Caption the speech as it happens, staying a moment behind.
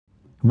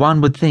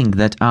One would think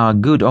that our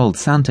good old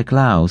Santa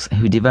Claus,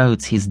 who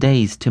devotes his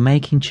days to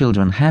making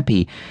children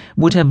happy,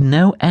 would have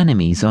no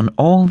enemies on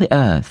all the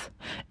earth,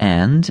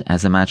 and,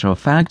 as a matter of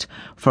fact,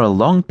 for a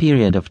long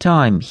period of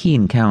time he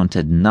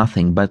encountered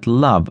nothing but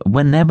love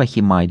whenever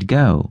he might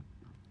go.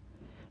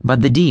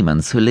 But the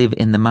demons who live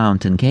in the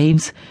mountain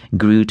caves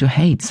grew to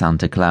hate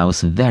Santa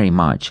Claus very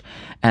much,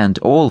 and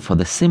all for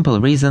the simple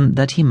reason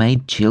that he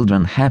made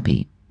children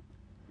happy.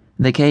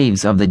 The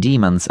caves of the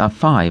demons are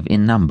 5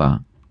 in number.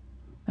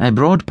 A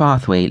broad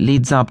pathway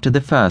leads up to the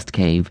first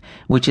cave,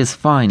 which is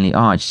finely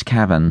arched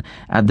cavern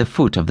at the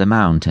foot of the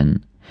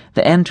mountain,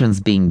 the entrance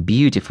being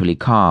beautifully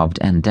carved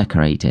and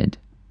decorated.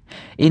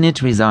 In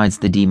it resides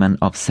the demon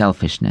of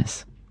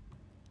selfishness.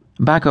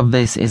 Back of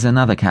this is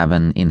another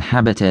cavern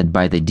inhabited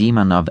by the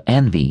demon of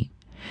envy.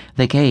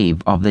 The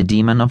cave of the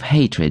demon of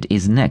hatred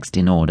is next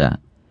in order,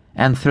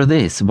 and through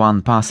this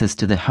one passes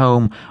to the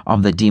home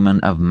of the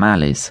demon of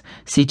malice,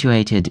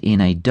 situated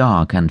in a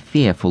dark and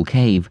fearful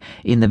cave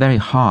in the very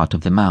heart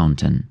of the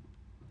mountain.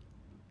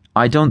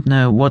 I don't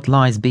know what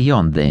lies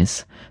beyond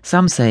this.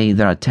 Some say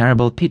there are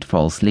terrible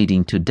pitfalls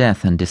leading to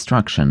death and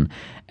destruction,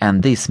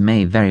 and this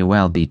may very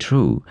well be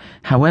true.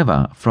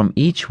 However, from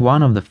each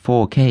one of the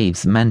 4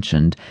 caves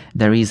mentioned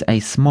there is a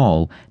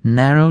small,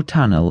 narrow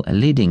tunnel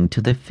leading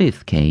to the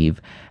 5th cave,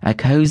 a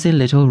cozy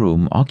little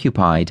room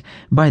occupied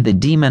by the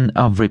demon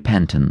of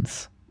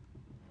repentance.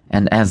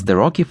 And as the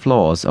rocky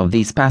floors of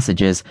these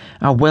passages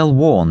are well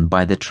worn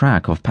by the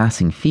track of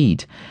passing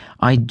feet,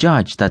 I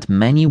judge that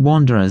many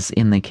wanderers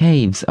in the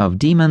caves of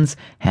demons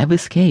have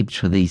escaped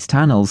through these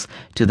tunnels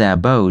to the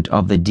abode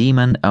of the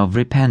demon of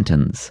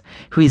repentance,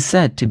 who is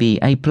said to be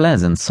a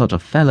pleasant sort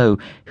of fellow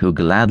who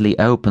gladly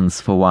opens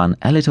for one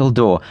a little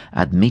door,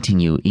 admitting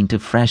you into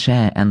fresh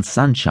air and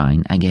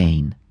sunshine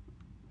again.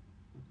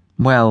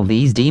 Well,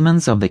 these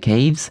demons of the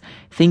caves,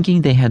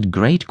 thinking they had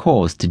great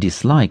cause to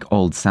dislike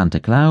old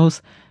Santa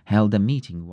Claus, held a meeting